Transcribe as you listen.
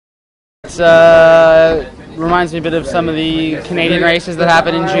It reminds me a bit of some of the Canadian races that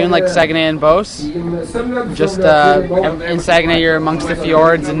happen in June, like Saguenay and Beauce. Just in Saguenay, you're amongst the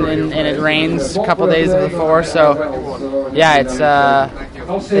fjords, and it rains a couple days before. So, yeah,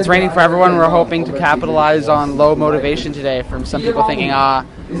 it's raining for everyone. We're hoping to capitalize on low motivation today from some people thinking,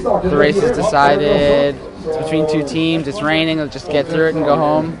 the race is decided. It's between two teams. It's raining. Let's just get through it and go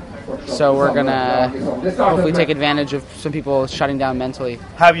home. So we're going to hopefully take advantage of some people shutting down mentally.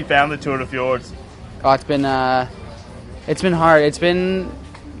 How have you found the Tour de Fjords? Oh, it's been hard.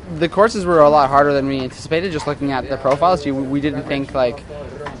 The courses were a lot harder than we anticipated, just looking at the profiles. We didn't think,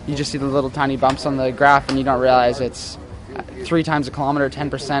 you just see the little tiny bumps on the graph and you don't realize it's 3 times a kilometer,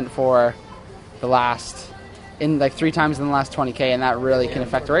 10% for the last, 3 times in the last 20K, and that really can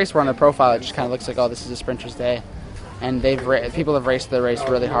affect the race. Where on the profile, it just kind of looks like, oh, this is a sprinter's day. And people have raced the race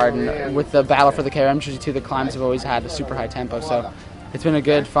really hard, and with the battle for the KOM32, the climbs have always had a super high tempo, so it's been a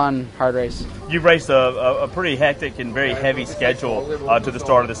good, fun, hard race. You've raced a pretty hectic and very heavy schedule to the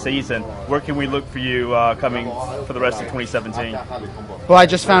start of the season. Where can we look for you coming for the rest of 2017? Well, I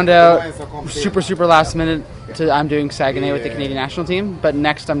just found out super last minute I'm doing Saguenay with the Canadian national team, but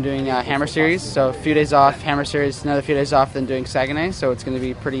next I'm doing Hammer Series, so a few days off, Hammer Series, another few days off, then doing Saguenay, so it's going to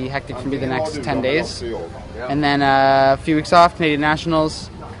be pretty hectic for me the next 10 days. And then a few weeks off, Canadian Nationals,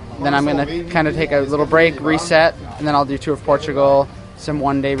 then I'm going to kind of take a little break, reset, and then I'll do Tour of Portugal, some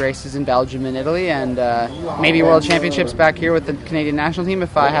one-day races in Belgium and Italy, and maybe World Championships back here with the Canadian national team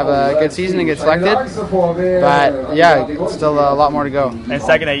if I have a good season and get selected. But yeah, still a lot more to go. And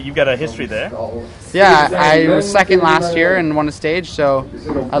Saguenay, you've got a history there. Yeah, I was second last year and won a stage, so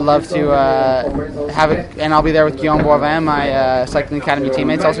I'd love to have it, and I'll be there with Guillaume Boivin, my Cycling Academy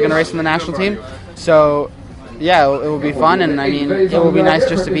teammate's also going to race in the national team. So yeah, it will be fun, and I mean, it will be nice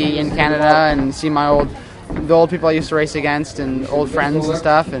just to be in Canada and see the old people I used to race against and old friends and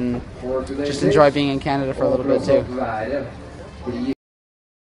stuff, and just enjoy being in Canada for a little bit too.